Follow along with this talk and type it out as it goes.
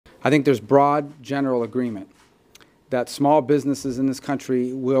I think there's broad general agreement that small businesses in this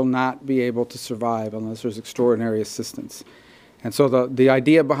country will not be able to survive unless there's extraordinary assistance. And so the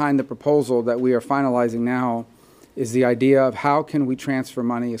idea behind the proposal that we are finalizing now is the idea of how can we transfer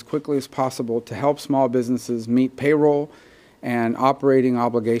money as quickly as possible to help small businesses meet payroll and operating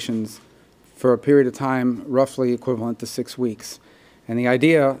obligations for a period of time roughly equivalent to 6 weeks. And the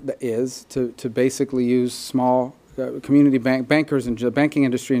idea is to basically use small community bankers and the banking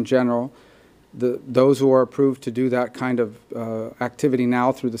industry in general, those who are approved to do that kind of activity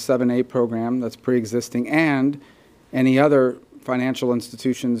now through the 7A program that's pre-existing, and any other financial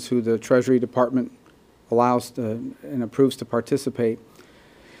institutions who the Treasury Department allows and approves to participate,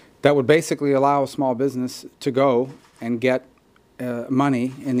 that would basically allow a small business to go and get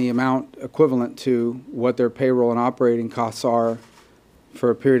money in the amount equivalent to what their payroll and operating costs are for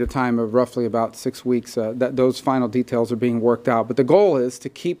a period of time of roughly about 6 weeks. Those final details are being worked out. But the goal is to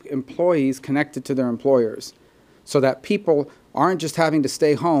keep employees connected to their employers so that people aren't just having to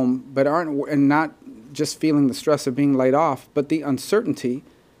stay home, but and not just feeling the stress of being laid off, but the uncertainty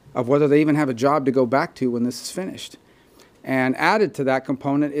of whether they even have a job to go back to when this is finished. And added to that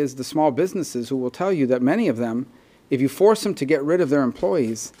component is the small businesses who will tell you that many of them, if you force them to get rid of their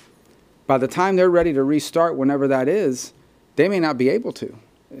employees, by the time they're ready to restart, whenever that is, they may not be able to.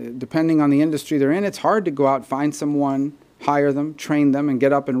 Depending on the industry they're in, it's hard to go out, find someone, hire them, train them, and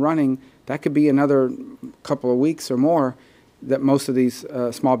get up and running. That could be another couple of weeks or more that most of these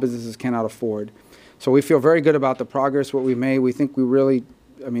small businesses cannot afford. So we feel very good about the progress, what we made. We think we really,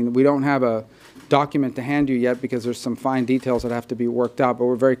 we don't have a document to hand you yet because there's some fine details that have to be worked out, but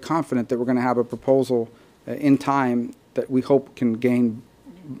we're very confident that we're going to have a proposal in time that we hope can gain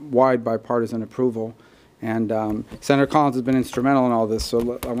wide bipartisan approval. And Senator Collins has been instrumental in all this, so we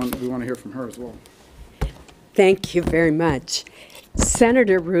want to hear from her as well. Thank you very much.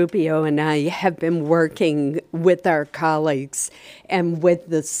 Senator Rubio and I have been working with our colleagues and with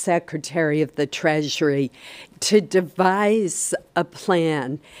the Secretary of the Treasury to devise a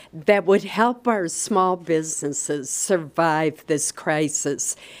plan that would help our small businesses survive this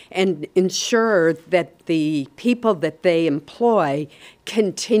crisis and ensure that the people that they employ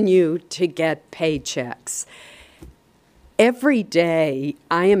continue to get paychecks. Every day,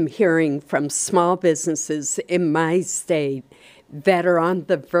 I am hearing from small businesses in my state that are on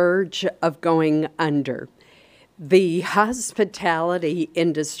the verge of going under. The hospitality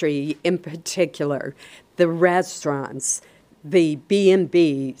industry in particular, the restaurants, the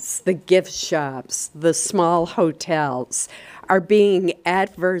B&Bs, the gift shops, the small hotels are being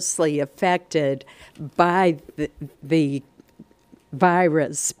adversely affected by the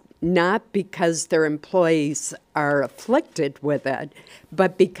virus, not because their employees are afflicted with it,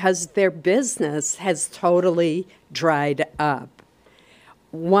 but because their business has totally dried up.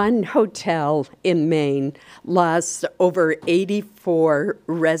 One hotel in Maine lost over 84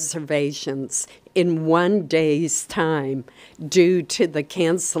 reservations in 1 day's time due to the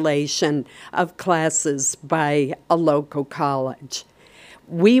cancellation of classes by a local college.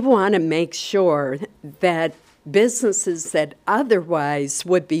 We want to make sure that businesses that otherwise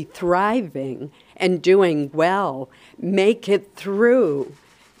would be thriving and doing well make it through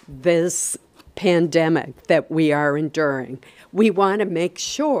this pandemic that we are enduring. We want to make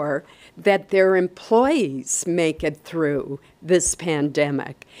sure that their employees make it through this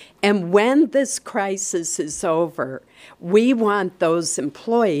pandemic. And when this crisis is over, we want those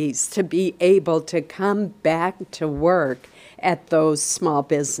employees to be able to come back to work at those small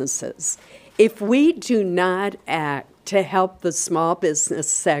businesses. If we do not act to help the small business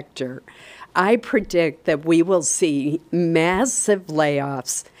sector, I predict that we will see massive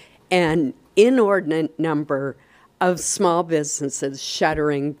layoffs and inordinate number of small businesses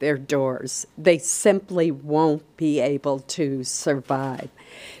shuttering their doors. They simply won't be able to survive.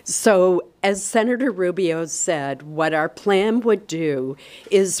 So, as Senator Rubio said, what our plan would do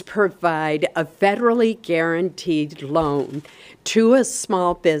is provide a federally guaranteed loan to a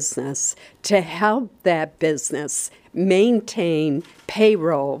small business to help that business maintain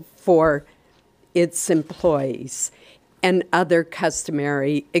payroll for its employees and other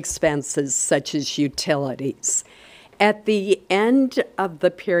customary expenses such as utilities. At the end of the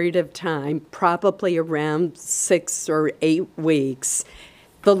period of time, probably around 6 or 8 weeks,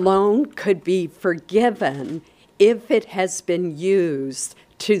 the loan could be forgiven if it has been used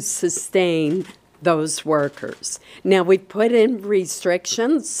to sustain those workers. Now, we've put in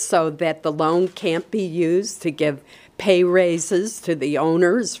restrictions so that the loan can't be used to give pay raises to the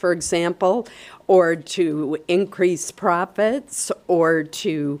owners, for example, or to increase profits, or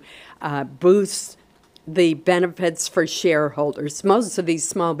to boost the benefits for shareholders. Most of these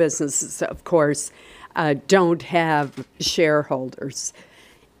small businesses, of course, don't have shareholders.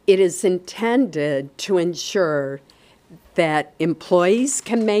 It is intended to ensure that employees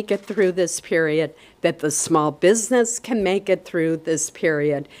can make it through this period, that the small business can make it through this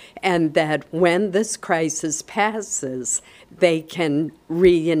period, and that when this crisis passes, they can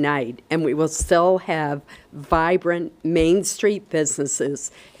reunite, and we will still have vibrant Main Street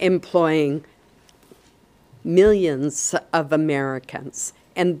businesses employing millions of Americans.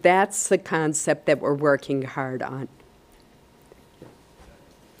 And that's the concept that we're working hard on.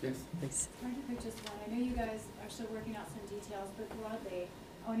 Yes. Please. Can I pick just one? I know you guys are still working out some details, but broadly,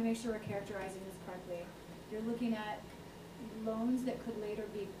 I want to make sure we're characterizing this correctly. You're looking at loans that could later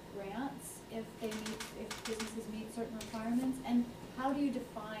be grants if businesses meet certain requirements, and how do you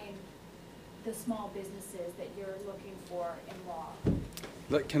define the small businesses that you're looking for in law?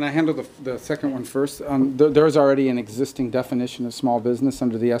 Can I handle the second one first? There's already an existing definition of small business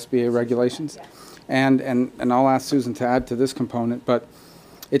under the SBA regulations. Yes. And I'll ask Susan to add to this component, but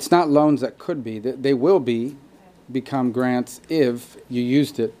it's not loans that could be. They will become grants if you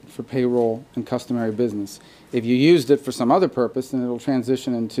used it for payroll and customary business. If you used it for some other purpose, then it'll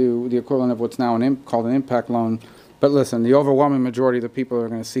transition into the equivalent of what's now called an impact loan. But listen, the overwhelming majority of the people who are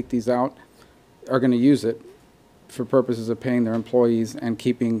going to seek these out are going to use it for purposes of paying their employees and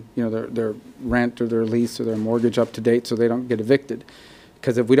keeping, their rent or their lease or their mortgage up to date so they don't get evicted.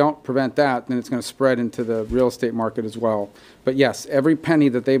 Because if we don't prevent that, then it's going to spread into the real estate market as well. But yes, every penny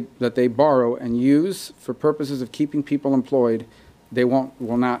that they borrow and use for purposes of keeping people employed, they will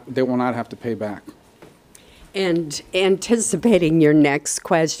not have to pay back. And anticipating your next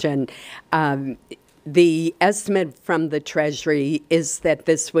question, the estimate from the Treasury is that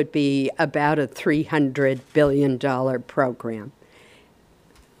this would be about a $300 billion program.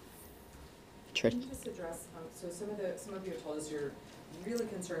 Can you just address, so some of you have told us you're really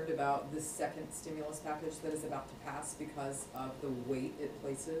concerned about this second stimulus package that is about to pass because of the weight it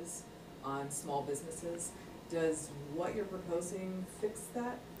places on small businesses. Does what you're proposing fix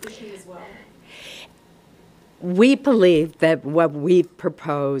that issue as well? We believe that what we've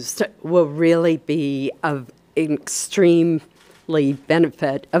proposed will really be of extreme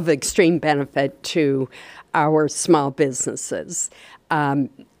benefit to our small businesses.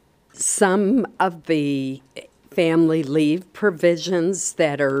 Some of the family leave provisions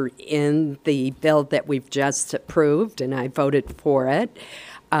that are in the bill that we've just approved, and I voted for it,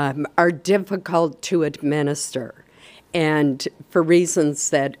 are difficult to administer. And for reasons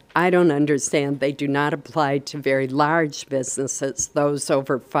that I don't understand, they do not apply to very large businesses, those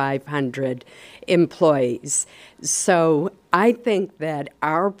over 500 employees. So I think that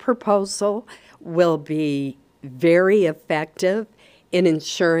our proposal will be very effective in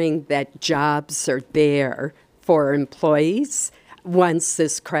ensuring that jobs are there for employees once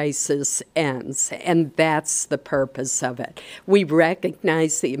this crisis ends. And that's the purpose of it. We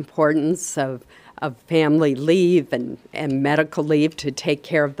recognize the importance of family leave and medical leave to take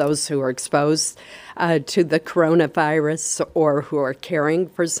care of those who are exposed to the coronavirus or who are caring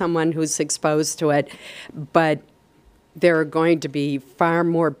for someone who's exposed to it. But there are going to be far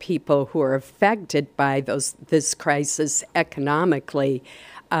more people who are affected by this crisis economically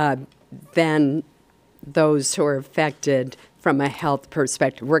than those who are affected from a health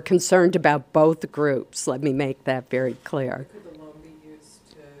perspective. We're concerned about both groups. Let me make that very clear. Could the loan be used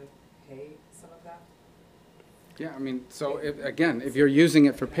to pay some of that? Yeah, I mean, so if you're using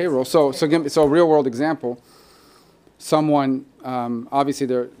it for payroll, so a real world example, someone, obviously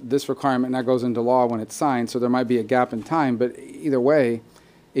this requirement now goes into law when it's signed, so there might be a gap in time, but either way,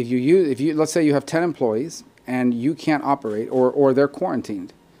 if you let's say you have 10 employees and you can't operate or they're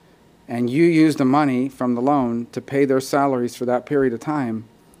quarantined, and you use the money from the loan to pay their salaries for that period of time,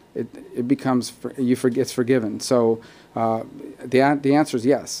 it's forgiven. So the answer is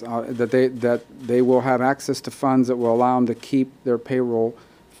yes, that they will have access to funds that will allow them to keep their payroll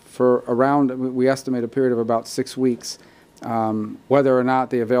for around, we estimate, a period of about 6 weeks, whether or not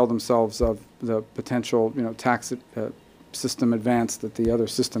they avail themselves of the potential tax system advance that the other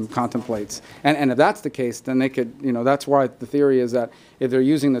system contemplates. And if that's the case, then they could, that's why the theory is that if they're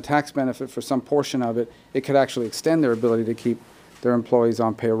using the tax benefit for some portion of it, it could actually extend their ability to keep their employees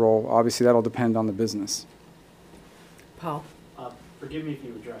on payroll. Obviously, that'll depend on the business. Paul? Forgive me if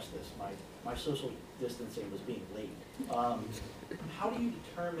you addressed this. My social distancing was being late. How do you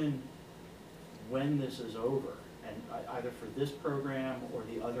determine when this is over? And either for this program or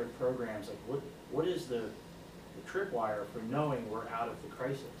the other programs, like what is the tripwire for knowing we're out of the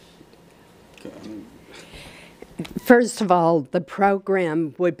crisis? First of all, the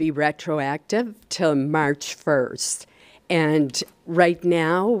program would be retroactive to March 1st. And right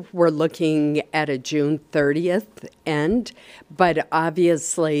now, we're looking at a June 30th end. But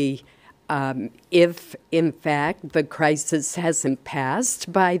obviously, if in fact the crisis hasn't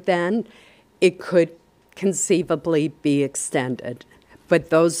passed by then, it could conceivably be extended. But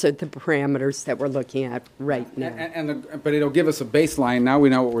those are the parameters that we're looking at right now. But it'll give us a baseline. Now we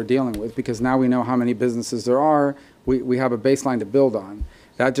know what we're dealing with, because now we know how many businesses there are. We have a baseline to build on.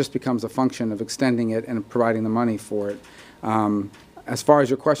 That just becomes a function of extending it and providing the money for it. As far as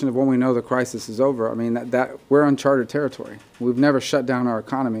your question of when we know the crisis is over, I mean, that we're uncharted territory. We've never shut down our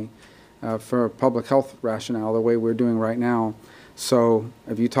economy for a public health rationale the way we're doing right now. So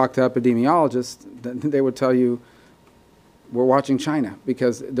if you talk to epidemiologists, they would tell you, we're watching China,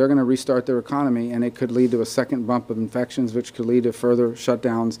 because they're going to restart their economy, and it could lead to a second bump of infections, which could lead to further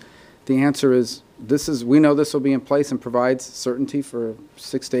shutdowns. The answer is, we know this will be in place and provides certainty for a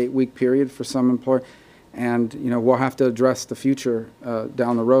 6 to 8 week period for some employer, and we'll have to address the future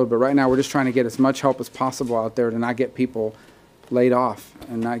down the road. But right now, we're just trying to get as much help as possible out there to not get people laid off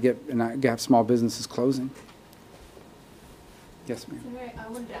and not have small businesses closing. Yes, ma'am. So Mary, I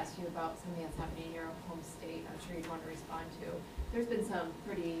wanted to ask you about something that's happening in your home state. I'm sure you'd want to respond to. There's been some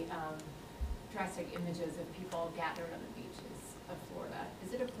pretty drastic images of people gathered on the beaches of Florida.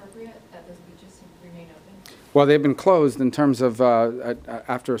 Is it appropriate that those beaches remain open? Well, they've been closed in terms of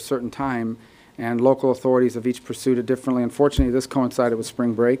after a certain time, and local authorities have each pursued it differently. Unfortunately, this coincided with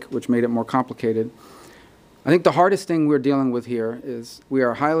spring break, which made it more complicated. I think the hardest thing we're dealing with here is we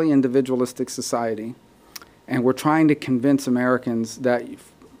are a highly individualistic society, and we're trying to convince Americans that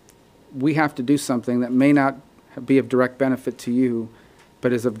we have to do something that may not be of direct benefit to you,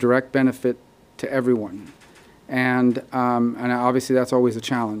 but is of direct benefit to everyone. And obviously that's always a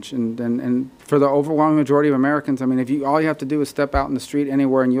challenge. And for the overwhelming majority of Americans, I mean, all you have to do is step out in the street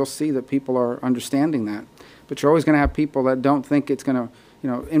anywhere, and you'll see that people are understanding that. But you're always going to have people that don't think it's going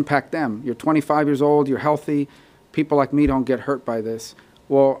to impact them. You're 25 years old, you're healthy, people like me don't get hurt by this.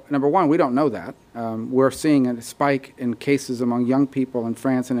 Well, number one, we don't know that. We're seeing a spike in cases among young people in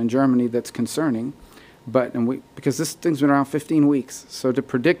France and in Germany that's concerning. Because this thing's been around 15 weeks. So to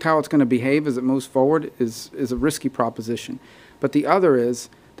predict how it's going to behave as it moves forward is a risky proposition. But the other is,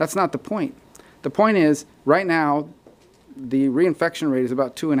 that's not the point. The point is, right now, the reinfection rate is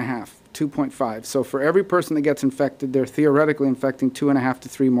about 2.5, 2.5. So for every person that gets infected, they're theoretically infecting 2.5 to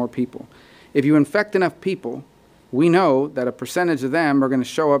 3 more people. If you infect enough people, we know that a percentage of them are going to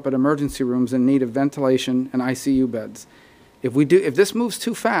show up at emergency rooms in need of ventilation and ICU beds. If this moves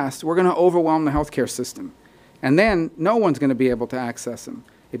too fast, we're going to overwhelm the healthcare system. And then no one's going to be able to access them.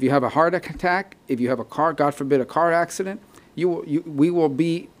 If you have a heart attack, if you have God forbid, a car accident, we will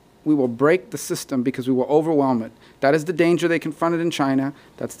break the system because we will overwhelm it. That is the danger they confronted in China.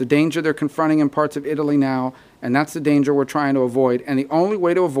 That's the danger they're confronting in parts of Italy now. And that's the danger we're trying to avoid. And the only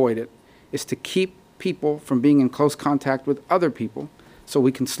way to avoid it is to keep people from being in close contact with other people so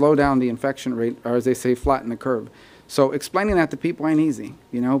we can slow down the infection rate, or as they say, flatten the curve. So explaining that to people ain't easy,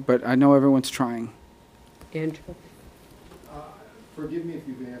 but I know everyone's trying. Andrew? Forgive me if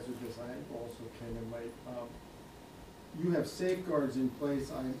you've answered this. I also came in late. You have safeguards in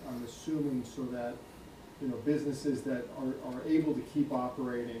place, I'm assuming, so that businesses that are able to keep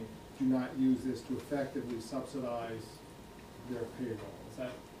operating do not use this to effectively subsidize their payroll.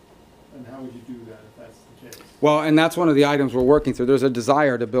 And how would you do that if that's the case? Well, and that's one of the items we're working through. There's a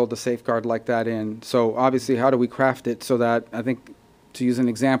desire to build a safeguard like that in. So obviously, how do we craft it so that, I think, to use an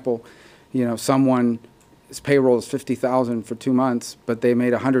example, someone's payroll is $50,000 for 2 months, but they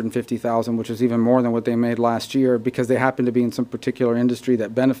made $150,000, which is even more than what they made last year, because they happen to be in some particular industry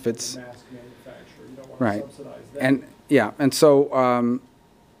that benefits. Mask manufacturer, you don't want right. to subsidize that. And so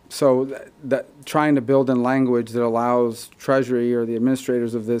that trying to build in language that allows Treasury or the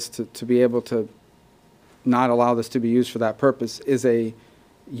administrators of this to be able to not allow this to be used for that purpose is a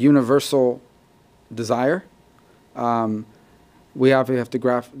universal desire. We have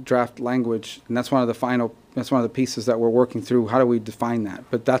to draft language, and that's one of the pieces that we're working through. How do we define that?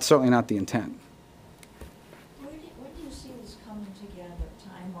 But that's certainly not the intent. When do you see this coming together,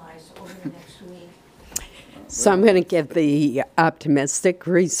 time-wise, over the next week? So I'm going to give the optimistic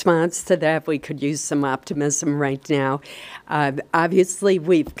response to that. We could use some optimism right now. Obviously,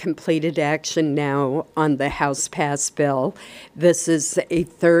 we've completed action now on the House passed bill. This is a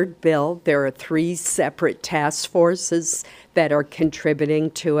third bill. There are 3 separate task forces that are contributing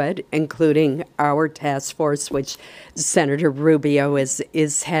to it, including our task force, which Senator Rubio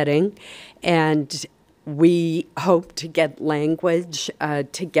is heading. And we hope to get language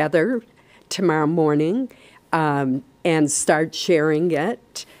together tomorrow morning and start sharing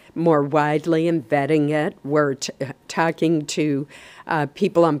it more widely and vetting it. We're talking to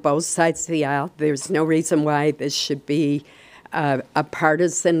people on both sides of the aisle. There's no reason why this should be a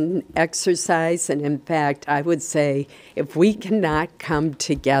partisan exercise. And in fact, I would say if we cannot come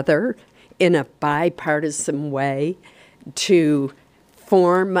together in a bipartisan way to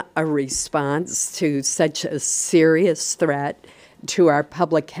form a response to such a serious threat to our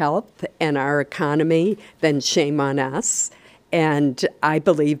public health and our economy, then shame on us. And I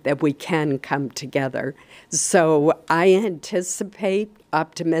believe that we can come together. So I anticipate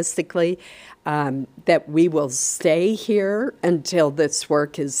optimistically that we will stay here until this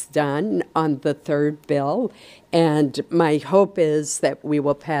work is done on the third bill. And my hope is that we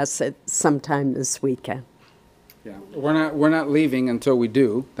will pass it sometime this weekend. Yeah, we're not leaving until we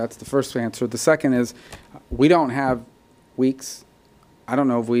do. That's the first answer. The second is we don't have weeks. I don't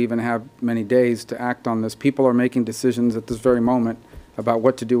know if we even have many days to act on this. People are making decisions at this very moment about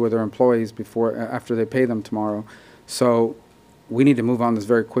what to do with their employees after they pay them tomorrow. So we need to move on this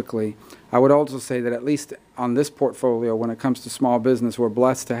very quickly. I would also say that at least on this portfolio, when it comes to small business, we're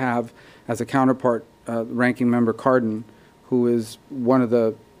blessed to have as a counterpart Ranking Member Cardin, who is one of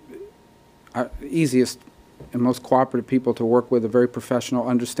the easiest and most cooperative people to work with, a very professional,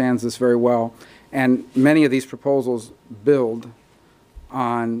 understands this very well. And many of these proposals build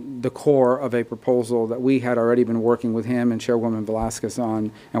on the core of a proposal that we had already been working with him and Chairwoman Velasquez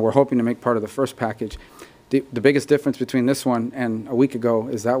on, and we're hoping to make part of the first package. The biggest difference between this one and a week ago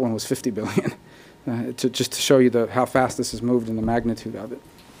is that one was $50 billion, just to show you how fast this has moved and the magnitude of it.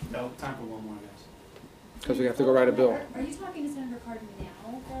 No, time for one more, guys. Because we have to go write a bill. Are you talking to Senator Cardin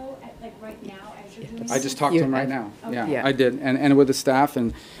now, though, like right now, as you're doing I just talked to him right now. Okay. Yeah, I did, and with the staff,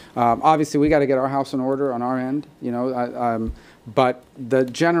 and obviously we got to get our house in order on our end, you know. But the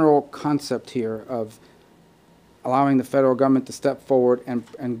general concept here of allowing the federal government to step forward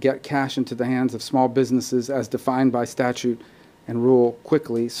and get cash into the hands of small businesses as defined by statute and rule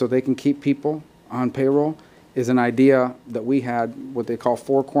quickly so they can keep people on payroll is an idea that we had, what they call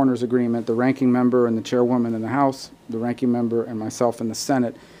four corners agreement, the ranking member and the chairwoman in the House, the ranking member and myself in the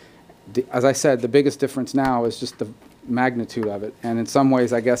Senate. As I said, the biggest difference now is just the magnitude of it. And in some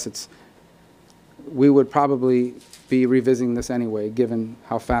ways, I guess we would probably be revisiting this anyway, given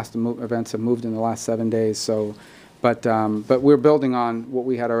how fast the events have moved in the last 7 days. So, but we're building on what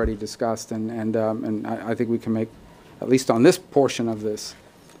we had already discussed, and I think we can make, at least on this portion of this,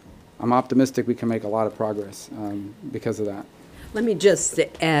 I'm optimistic we can make a lot of progress because of that. Let me just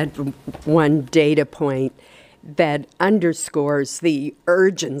add one data point that underscores the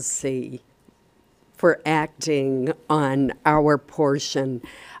urgency for acting on our portion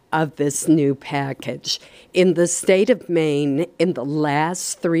of this new package. In the state of Maine, in the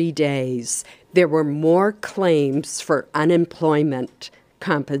last 3 days, there were more claims for unemployment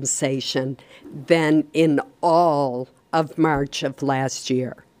compensation than in all of March of last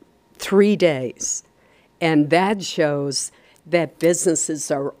year. 3 days. And that shows that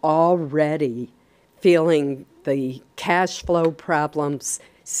businesses are already feeling the cash flow problems,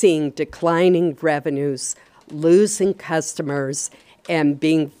 seeing declining revenues, losing customers, and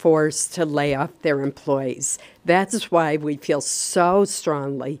being forced to lay off their employees. That's why we feel so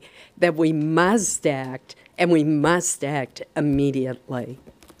strongly that we must act, and we must act immediately.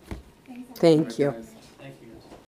 Thank you.